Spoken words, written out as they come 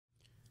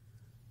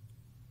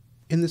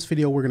In this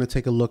video, we're going to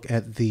take a look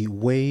at the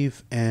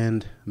wave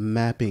and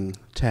mapping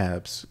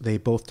tabs. They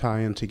both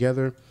tie in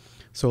together.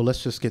 So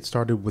let's just get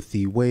started with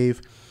the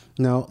wave.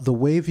 Now, the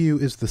wave view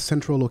is the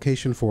central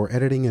location for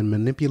editing and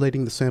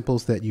manipulating the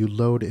samples that you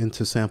load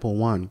into sample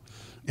one.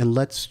 And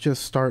let's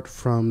just start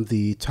from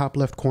the top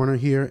left corner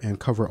here and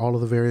cover all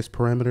of the various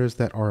parameters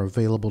that are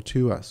available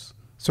to us.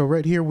 So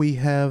right here we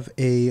have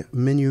a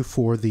menu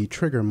for the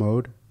trigger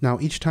mode. Now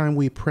each time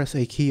we press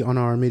a key on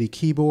our MIDI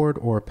keyboard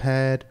or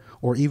pad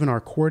or even our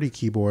QWERTY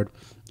keyboard,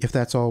 if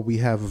that's all we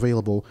have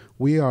available,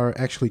 we are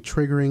actually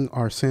triggering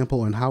our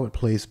sample, and how it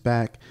plays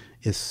back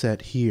is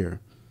set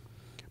here.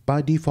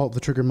 By default,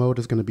 the trigger mode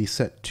is going to be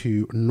set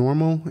to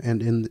normal,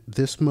 and in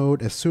this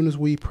mode, as soon as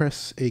we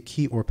press a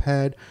key or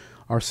pad,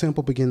 our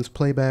sample begins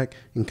playback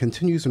and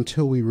continues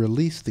until we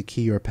release the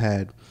key or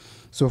pad.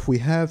 So if we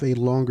have a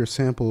longer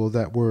sample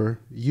that we're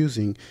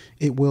using,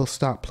 it will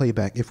stop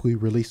playback if we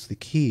release the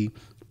key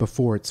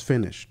before it's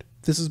finished.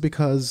 This is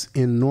because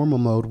in normal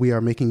mode, we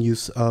are making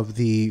use of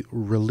the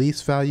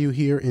release value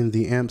here in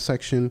the amp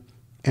section,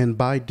 and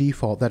by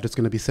default, that is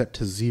going to be set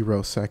to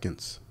 0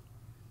 seconds.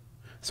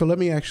 So let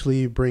me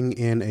actually bring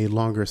in a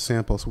longer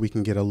sample so we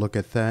can get a look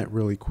at that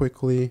really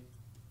quickly.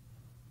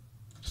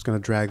 Just going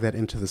to drag that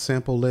into the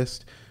sample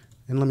list,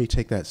 and let me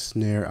take that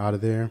snare out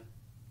of there.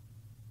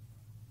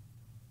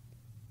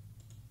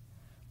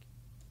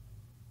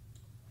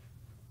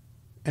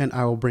 And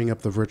I will bring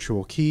up the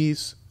virtual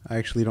keys. I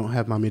actually don't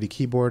have my MIDI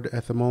keyboard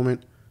at the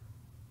moment.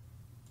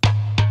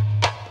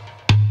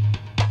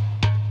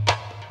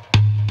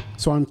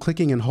 So I'm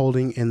clicking and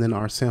holding, and then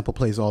our sample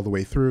plays all the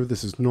way through.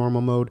 This is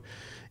normal mode.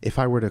 If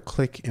I were to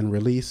click and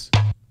release,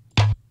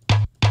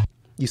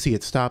 you see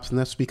it stops, and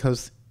that's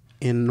because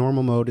in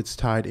normal mode it's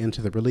tied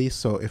into the release.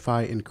 So if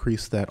I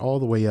increase that all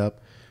the way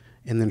up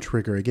and then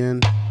trigger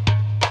again,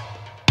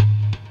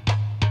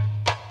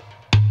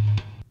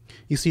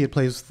 you see it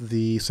plays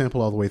the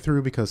sample all the way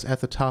through, because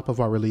at the top of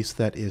our release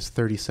that is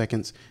 30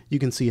 seconds. You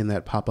can see in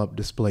that pop-up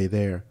display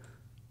there.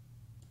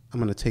 I'm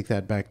going to take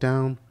that back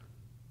down.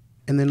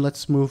 And then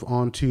let's move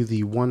on to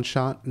the one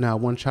shot. Now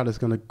one shot is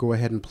going to go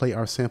ahead and play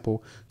our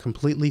sample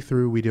completely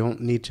through. We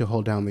don't need to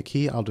hold down the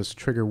key. I'll just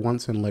trigger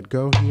once and let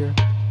go here.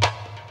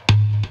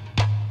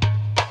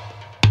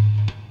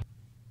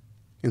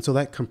 And so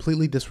that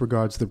completely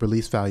disregards the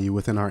release value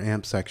within our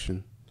amp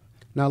section.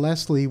 Now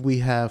lastly, we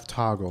have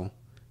toggle.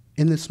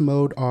 In this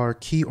mode, our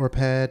key or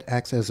pad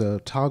acts as a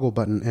toggle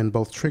button and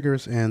both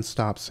triggers and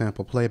stops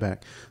sample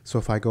playback. So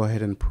if I go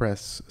ahead and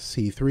press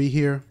C3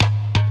 here,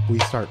 we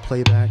start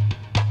playback.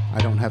 I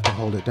don't have to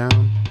hold it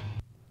down.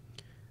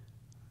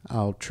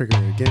 I'll trigger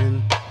it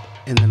again,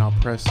 and then I'll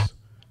press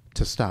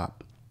to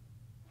stop.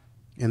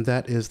 And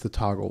that is the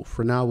toggle.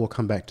 For now, we'll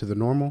come back to the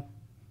normal.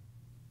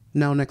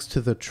 Now next to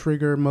the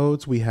trigger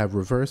modes, we have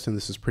reverse, and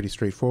this is pretty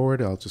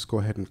straightforward. I'll just go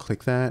ahead and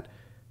click that,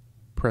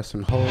 press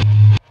and hold.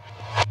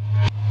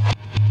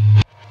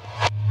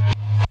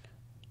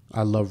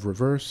 I love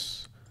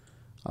reverse.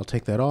 I'll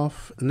take that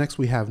off. Next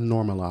we have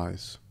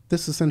normalize.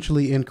 This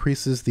essentially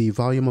increases the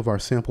volume of our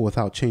sample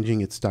without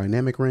changing its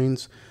dynamic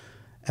range,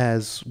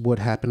 as would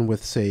happen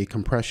with, say,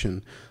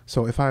 compression.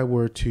 So if I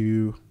were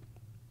to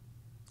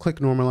click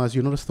normalize,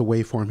 you notice the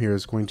waveform here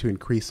is going to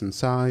increase in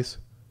size,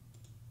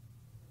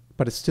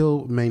 but it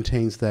still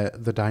maintains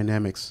the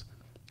dynamics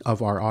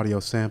of our audio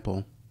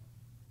sample.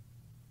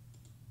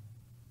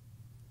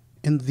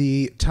 In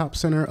the top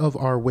center of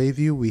our wave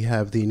view, we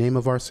have the name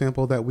of our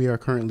sample that we are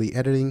currently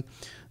editing.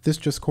 This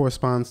just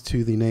corresponds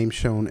to the name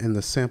shown in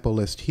the sample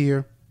list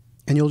here.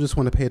 And you'll just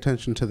want to pay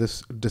attention to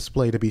this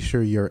display to be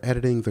sure you're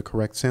editing the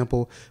correct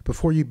sample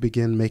before you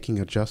begin making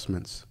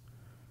adjustments.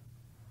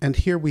 And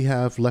here we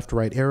have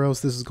left-right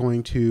arrows. This is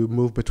going to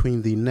move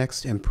between the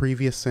next and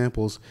previous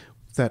samples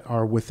that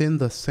are within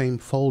the same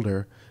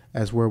folder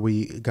as where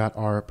we got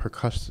our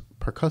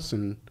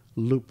percussion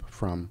loop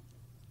from.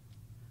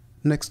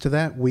 Next to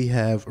that, we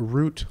have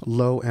root,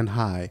 low, and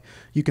high.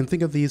 You can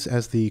think of these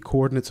as the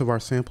coordinates of our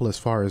sample as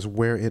far as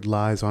where it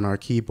lies on our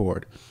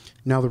keyboard.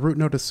 Now, the root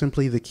note is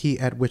simply the key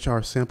at which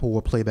our sample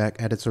will play back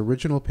at its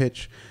original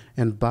pitch,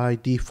 and by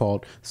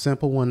default,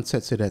 sample 1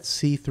 sets it at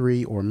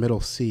C3 or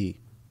middle C.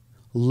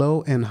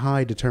 Low and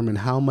high determine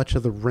how much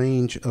of the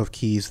range of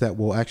keys that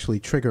will actually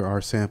trigger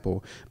our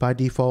sample. By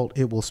default,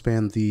 it will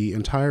span the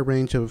entire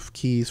range of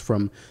keys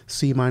from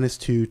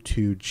C-2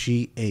 to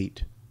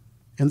G8.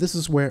 And this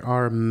is where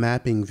our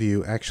mapping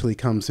view actually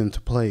comes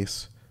into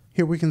place.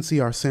 Here we can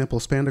see our sample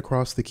spanned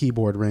across the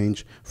keyboard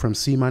range from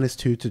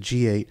C-2 to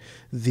G8.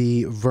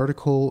 The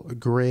vertical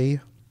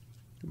gray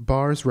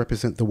bars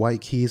represent the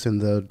white keys,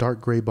 and the dark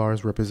gray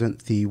bars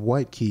represent the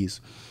white keys.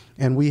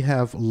 And we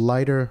have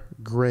lighter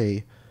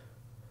gray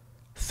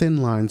thin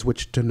lines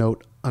which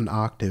denote an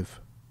octave.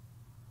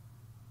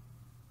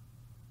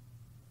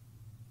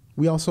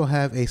 We also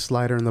have a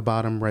slider in the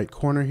bottom right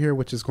corner here,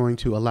 which is going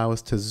to allow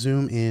us to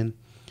zoom in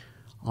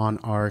on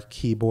our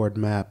keyboard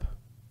map.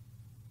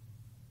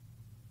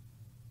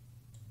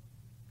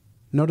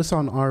 Notice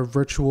on our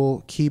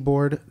virtual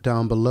keyboard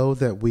down below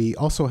that we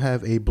also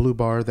have a blue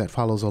bar that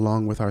follows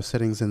along with our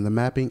settings in the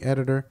mapping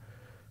editor.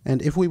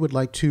 And if we would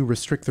like to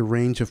restrict the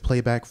range of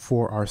playback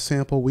for our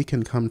sample, we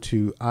can come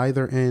to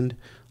either end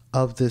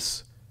of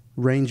this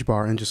range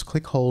bar and just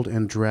click, hold,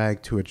 and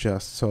drag to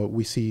adjust. So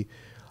we see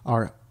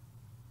our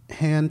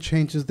hand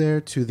changes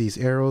there to these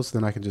arrows.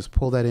 Then I can just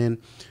pull that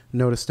in.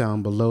 Notice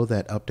down below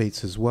that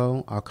updates as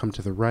well. I'll come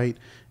to the right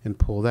and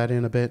pull that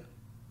in a bit.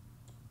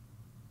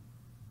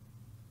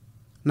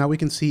 Now we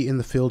can see in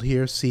the field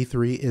here,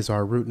 C3 is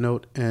our root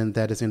note, and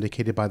that is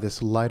indicated by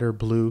this lighter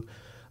blue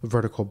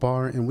vertical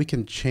bar, and we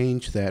can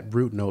change that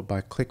root note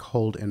by click,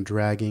 hold, and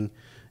dragging.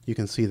 You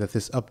can see that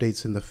this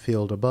updates in the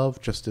field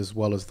above just as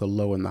well as the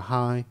low and the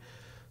high.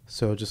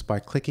 So just by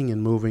clicking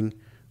and moving,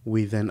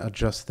 we then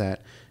adjust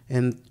that.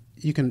 And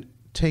you can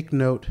take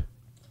note,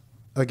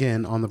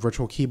 again, on the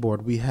virtual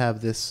keyboard, we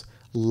have this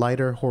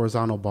lighter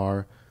horizontal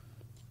bar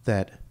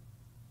that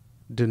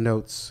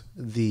denotes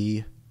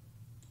the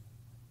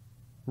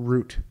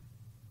root.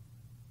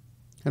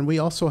 And we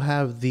also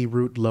have the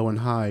root low and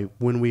high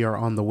when we are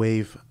on the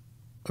wave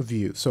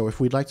view. So if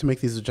we'd like to make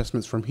these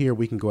adjustments from here,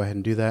 we can go ahead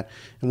and do that.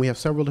 And we have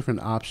several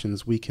different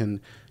options. We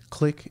can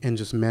click and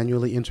just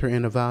manually enter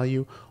in a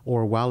value,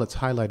 or while it's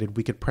highlighted,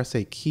 we could press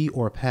a key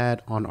or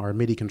pad on our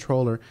MIDI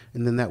controller,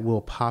 and then that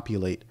will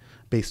populate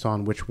based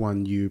on which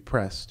one you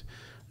pressed.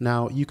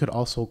 Now you could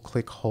also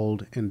click,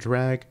 hold, and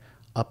drag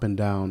up and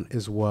down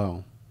as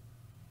well.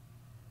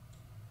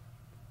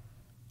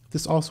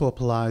 This also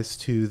applies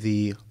to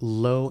the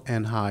low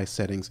and high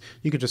settings.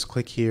 You could just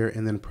click here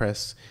and then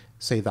press,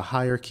 say, the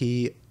higher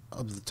key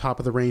of the top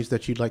of the range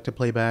that you'd like to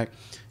play back,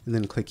 and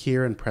then click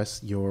here and press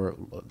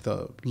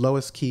the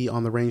lowest key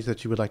on the range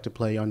that you would like to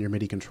play on your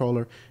MIDI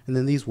controller, and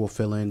then these will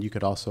fill in. You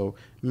could also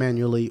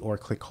manually or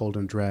click, hold,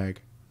 and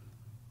drag.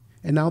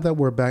 And now that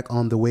we're back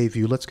on the wave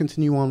view, let's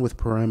continue on with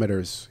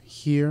parameters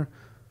here.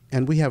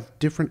 And we have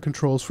different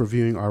controls for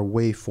viewing our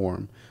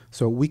waveform.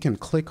 So we can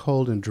click,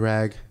 hold, and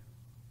drag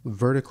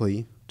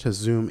vertically to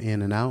zoom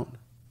in and out.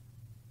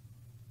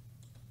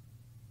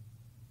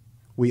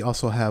 We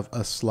also have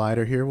a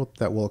slider here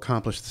that will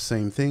accomplish the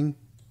same thing.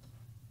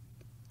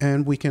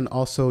 And we can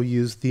also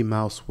use the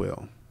mouse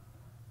wheel.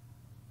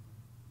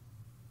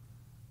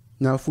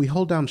 Now if we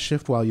hold down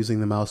Shift while using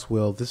the mouse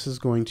wheel, this is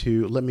going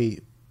to, let me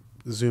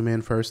zoom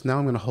in first. Now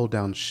I'm going to hold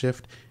down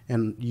Shift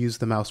and use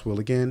the mouse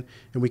wheel again,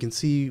 and we can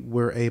see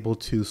we're able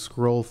to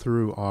scroll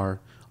through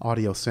our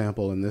audio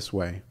sample in this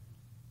way.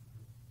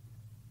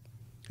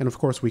 And of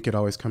course we could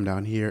always come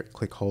down here,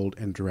 click, hold,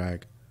 and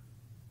drag.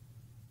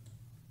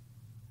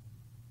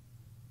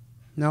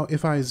 Now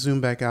if I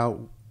zoom back out,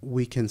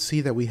 we can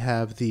see that we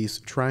have these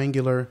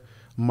triangular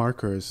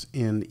markers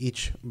in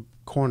each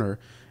corner,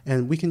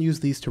 and we can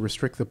use these to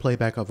restrict the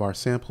playback of our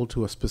sample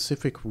to a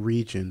specific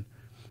region.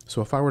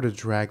 So if I were to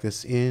drag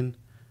this in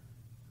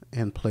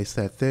and place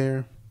that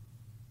there,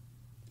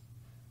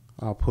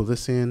 I'll pull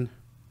this in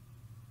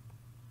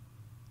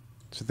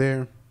to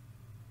there.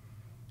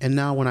 And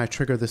now when I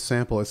trigger this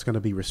sample, it's going to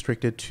be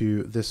restricted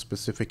to this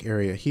specific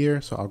area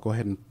here. So I'll go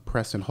ahead and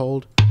press and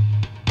hold.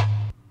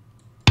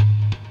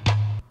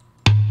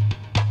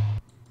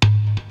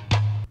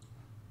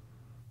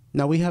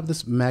 Now we have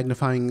this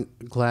magnifying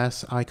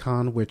glass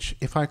icon, which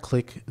if I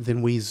click,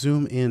 then we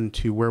zoom in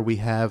to where we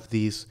have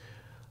these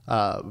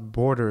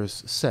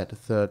borders set,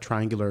 the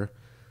triangular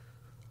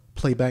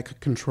playback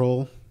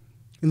control.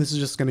 And this is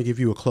just going to give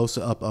you a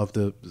close-up of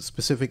the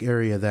specific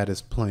area that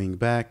is playing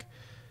back.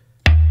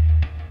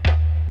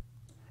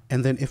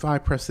 And then if I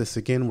press this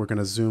again, we're going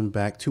to zoom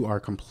back to our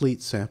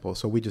complete sample.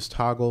 So we just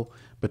toggle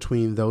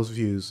between those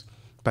views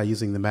by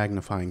using the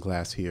magnifying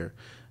glass here.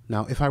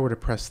 Now, if I were to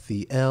press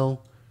the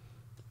L,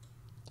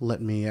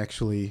 let me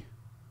actually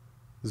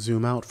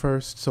zoom out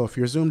first. So if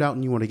you're zoomed out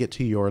and you want to get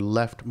to your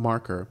left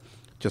marker,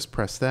 just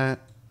press that.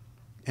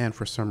 And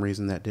for some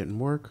reason that didn't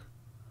work.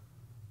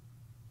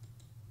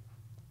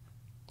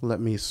 Let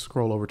me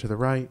scroll over to the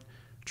right,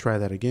 try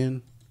that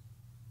again.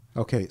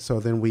 Okay, so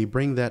then we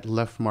bring that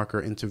left marker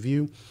into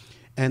view,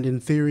 and in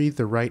theory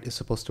the right is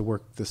supposed to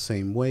work the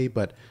same way,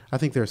 but I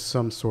think there's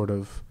some sort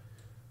of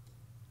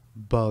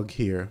bug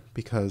here,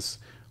 because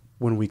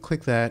when we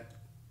click that,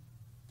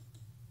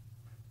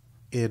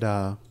 it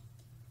well,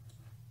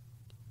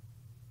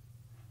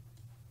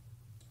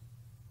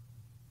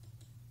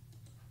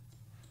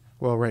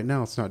 right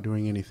now it's not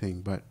doing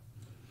anything, but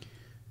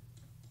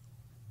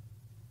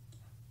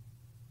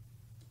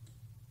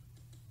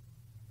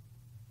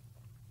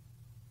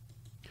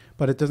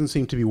it doesn't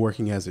seem to be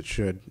working as it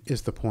should,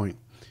 is the point.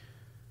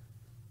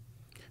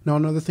 Now,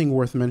 another thing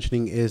worth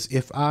mentioning is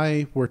if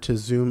I were to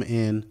zoom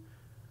in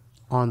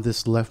on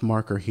this left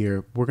marker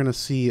here, we're going to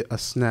see a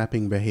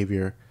snapping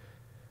behavior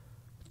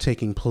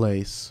taking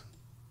place.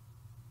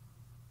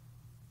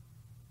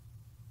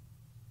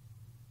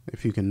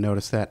 If you can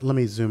notice that. Let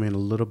me zoom in a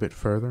little bit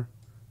further.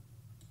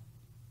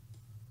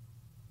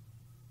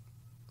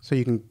 So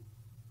you can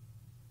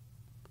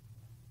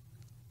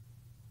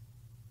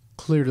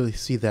clearly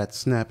see that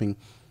snapping.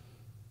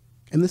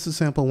 And this is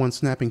sample one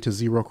snapping to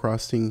zero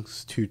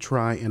crossings to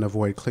try and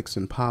avoid clicks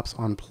and pops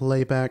on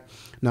playback.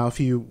 Now if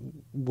you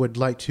would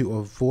like to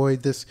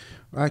avoid this,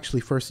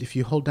 actually first if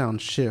you hold down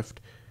Shift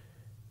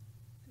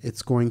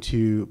it's going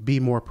to be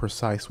more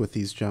precise with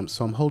these jumps.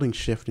 So I'm holding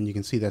shift and you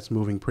can see that's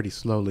moving pretty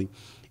slowly.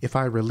 If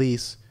I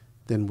release,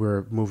 then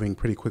we're moving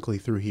pretty quickly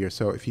through here.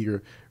 So if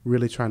you're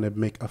really trying to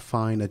make a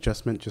fine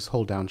adjustment, just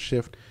hold down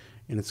shift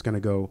and it's going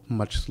to go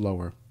much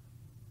slower.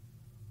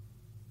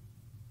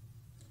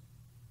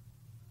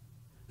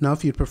 Now,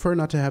 if you'd prefer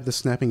not to have the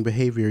snapping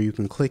behavior, you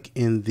can click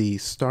in the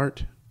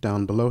start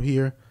down below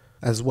here,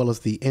 as well as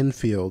the end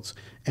fields,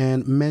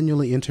 and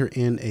manually enter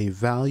in a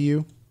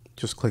value.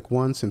 Just click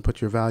once and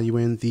put your value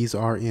in. These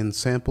are in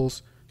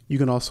samples. You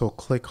can also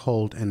click,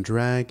 hold, and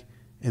drag,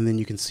 and then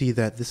you can see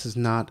that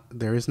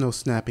there is no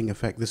snapping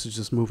effect. This is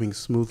just moving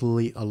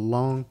smoothly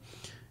along.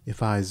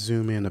 If I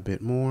zoom in a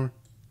bit more,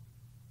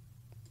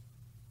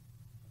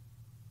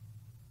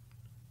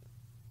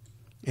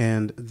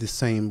 and the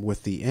same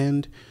with the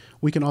end.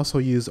 We can also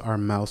use our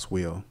mouse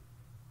wheel.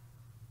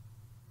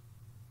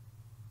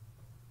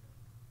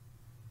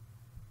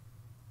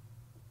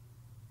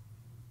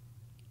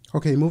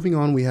 Okay, moving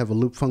on, we have a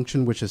loop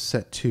function which is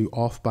set to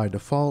off by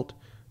default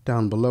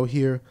down below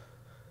here,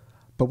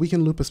 but we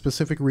can loop a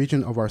specific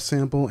region of our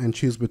sample and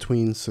choose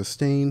between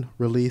sustain,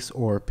 release,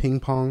 or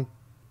ping pong.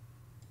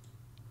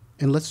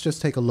 And let's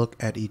just take a look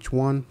at each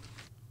one.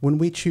 When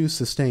we choose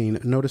sustain,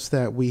 notice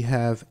that we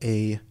have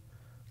a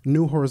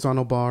new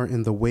horizontal bar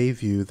in the wave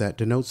view that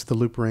denotes the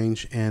loop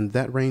range, and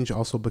that range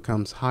also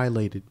becomes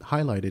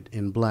highlighted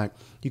in black.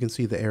 You can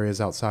see the areas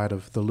outside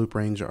of the loop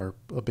range are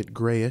a bit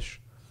grayish.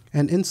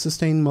 And in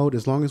sustain mode,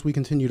 as long as we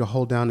continue to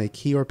hold down a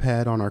key or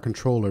pad on our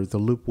controller, the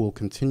loop will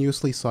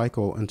continuously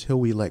cycle until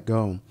we let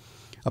go.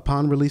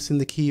 Upon releasing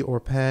the key or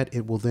pad,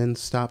 it will then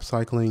stop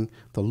cycling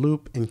the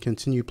loop and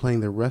continue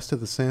playing the rest of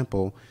the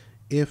sample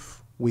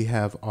if we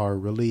have our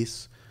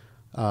release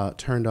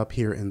turned up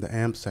here in the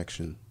amp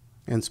section,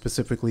 and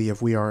specifically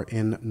if we are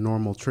in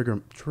normal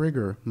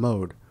trigger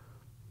mode.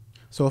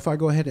 So if I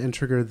go ahead and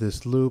trigger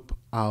this loop,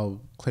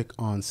 I'll click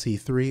on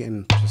C3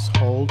 and just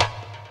hold.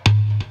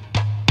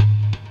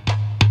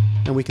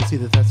 And we can see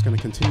that that's going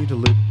to continue to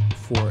loop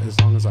for as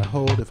long as I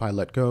hold. If I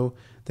let go,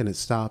 then it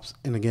stops.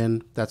 And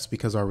again, that's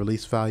because our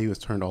release value is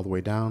turned all the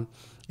way down.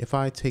 If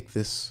I take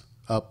this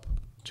up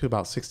to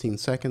about 16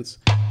 seconds,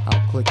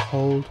 I'll click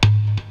hold.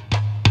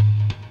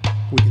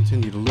 We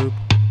continue to loop,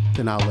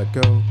 then I'll let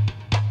go.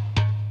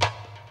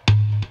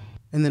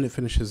 And then it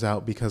finishes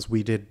out because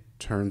we did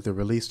turn the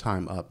release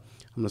time up.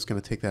 I'm just going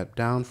to take that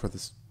down for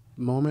this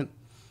moment.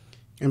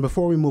 And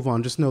before we move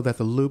on, just know that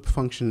the loop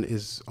function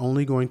is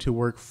only going to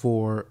work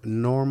for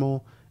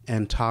normal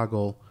and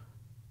toggle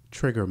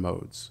trigger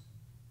modes.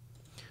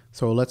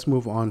 So let's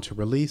move on to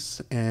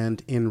release.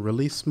 And in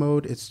release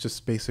mode, it's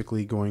just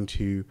basically going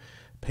to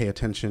pay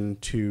attention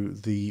to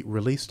the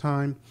release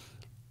time.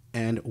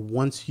 And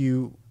once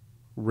you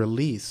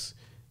release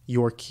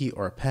your key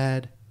or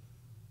pad,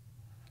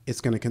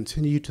 it's going to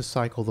continue to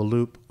cycle the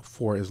loop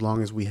for as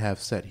long as we have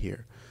set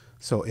here.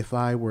 So if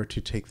I were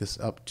to take this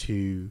up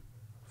to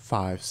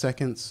 5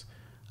 seconds,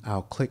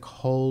 I'll click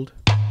hold.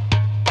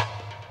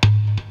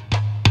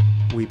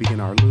 We begin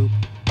our loop,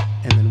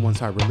 and then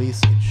once I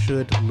release, it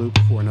should loop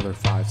for another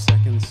 5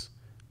 seconds,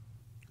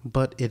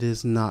 but it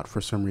is not for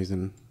some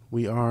reason.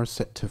 We are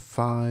set to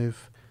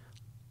 5.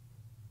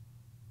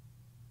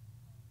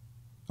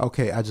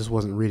 Okay, I just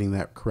wasn't reading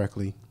that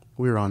correctly.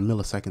 We were on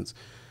milliseconds.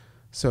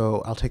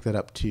 So I'll take that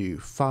up to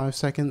 5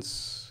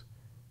 seconds,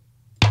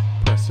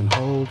 press and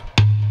hold,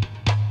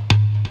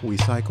 we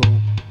cycle,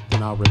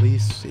 then I'll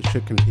release. It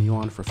should continue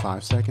on for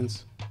 5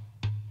 seconds.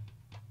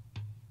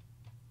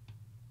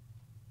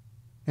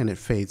 And it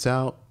fades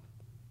out.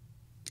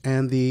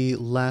 And the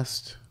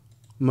last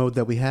mode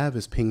that we have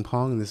is ping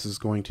pong, and this is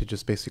going to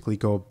just basically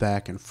go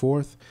back and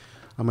forth.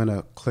 I'm going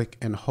to click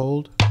and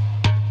hold.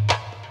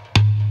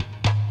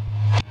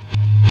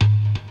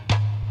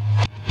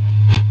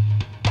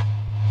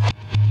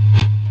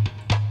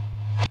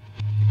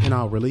 And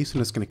I'll release,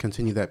 and it's going to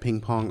continue that ping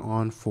pong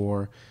on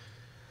for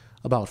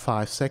about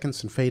 5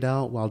 seconds and fade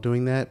out while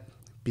doing that,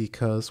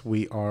 because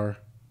we are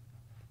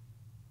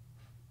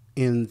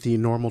in the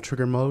normal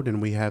trigger mode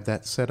and we have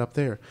that set up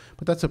there.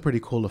 But that's a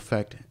pretty cool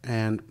effect,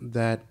 and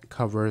that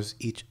covers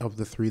each of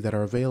the 3 that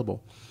are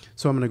available.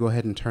 So I'm going to go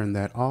ahead and turn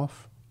that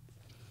off.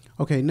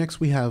 Okay, next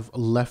we have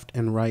left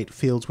and right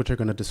fields, which are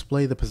going to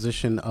display the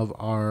position of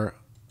our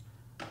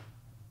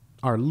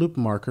loop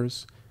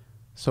markers.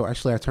 So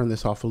actually I turned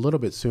this off a little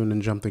bit soon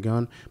and jumped the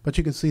gun, but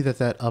you can see that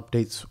that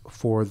updates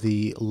for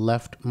the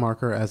left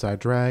marker as I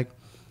drag,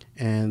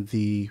 and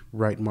the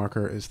right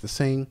marker is the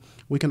same.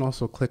 We can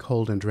also click,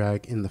 hold, and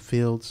drag in the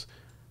fields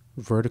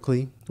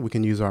vertically. We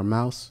can use our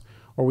mouse,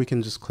 or we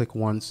can just click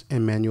once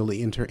and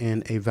manually enter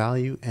in a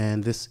value,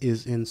 and this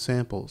is in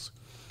samples.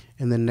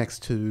 And then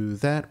next to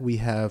that we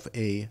have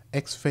a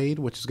X fade,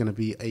 which is going to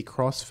be a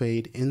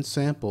crossfade in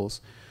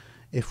samples.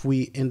 If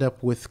we end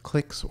up with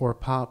clicks or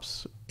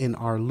pops in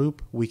our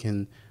loop, we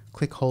can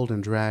click, hold,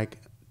 and drag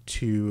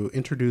to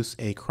introduce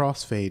a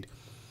crossfade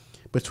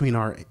between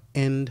our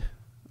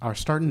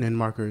start and end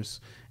markers,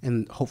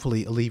 and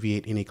hopefully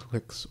alleviate any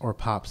clicks or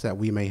pops that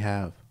we may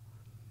have.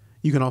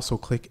 You can also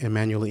click and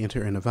manually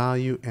enter in a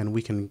value, and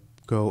we can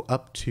go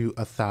up to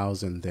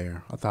 1,000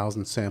 there,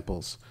 1,000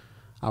 samples.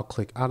 I'll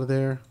click out of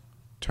there,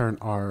 turn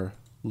our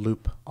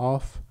loop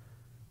off.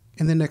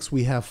 And then next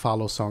we have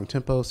follow song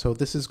tempo. So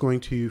this is going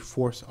to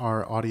force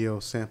our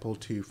audio sample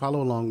to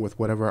follow along with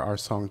whatever our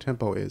song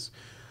tempo is.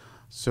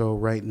 So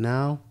right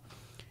now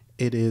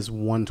it is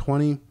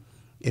 120.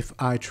 If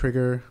I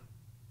trigger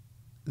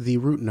the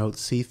root note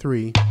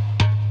C3,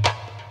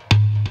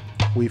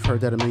 we've heard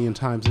that a million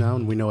times now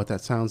and we know what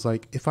that sounds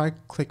like. If I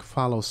click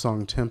follow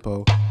song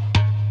tempo,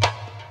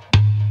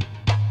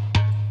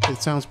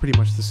 it sounds pretty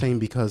much the same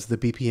because the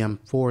BPM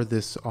for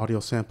this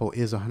audio sample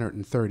is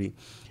 130.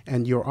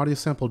 And your audio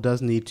sample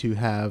does need to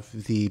have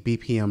the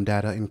BPM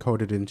data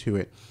encoded into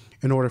it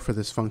in order for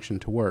this function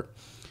to work.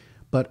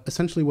 But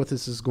essentially what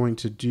this is going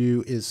to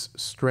do is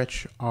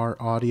stretch our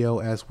audio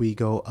as we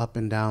go up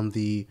and down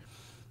the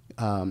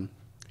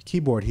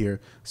keyboard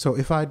here. So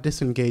if I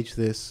disengage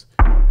this,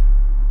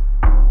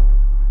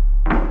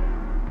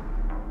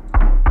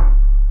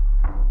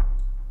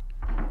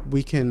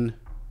 we can,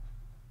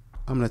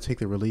 I'm going to take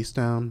the release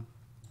down.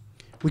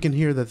 We can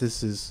hear that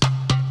this is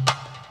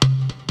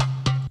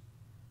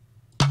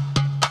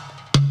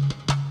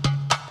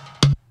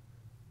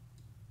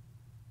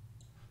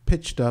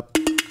pitched up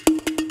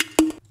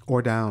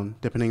or down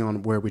depending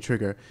on where we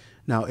trigger.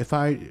 Now if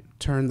I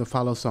turn the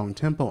follow song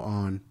tempo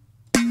on,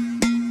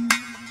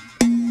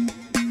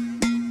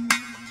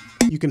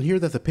 you can hear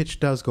that the pitch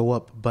does go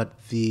up, but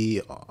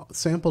the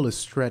sample is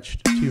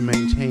stretched to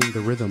maintain the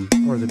rhythm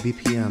or the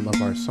BPM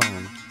of our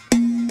song.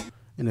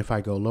 And if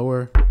I go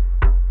lower,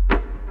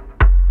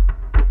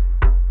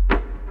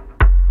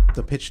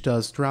 the pitch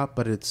does drop,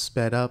 but it's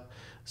sped up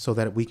so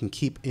that we can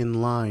keep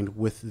in line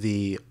with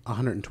the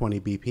 120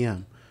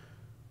 BPM.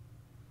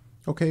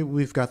 Okay,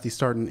 we've got the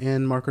start and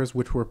end markers,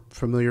 which we're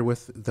familiar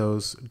with.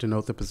 Those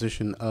denote the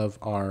position of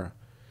our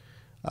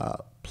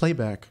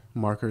playback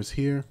markers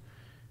here.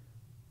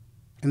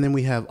 And then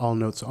we have all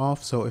notes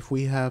off. So if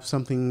we have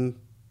something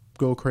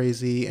go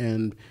crazy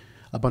and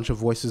a bunch of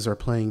voices are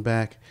playing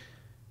back,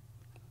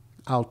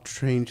 I'll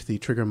change the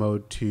trigger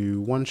mode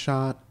to one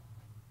shot,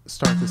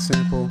 start the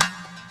sample.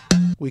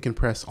 We can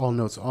press all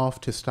notes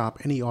off to stop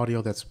any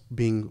audio that's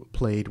being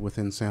played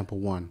within sample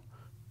one.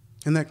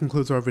 And that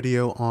concludes our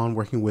video on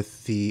working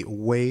with the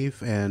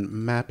wave and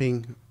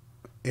mapping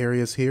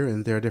areas here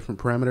and their different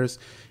parameters.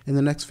 In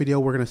the next video,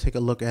 we're going to take a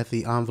look at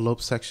the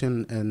envelope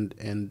section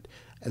and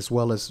as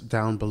well as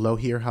down below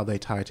here, how they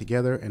tie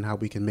together and how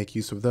we can make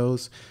use of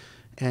those.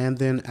 And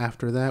then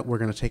after that, we're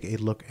going to take a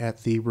look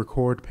at the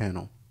record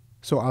panel.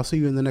 So I'll see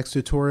you in the next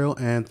tutorial,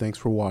 and thanks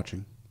for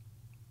watching.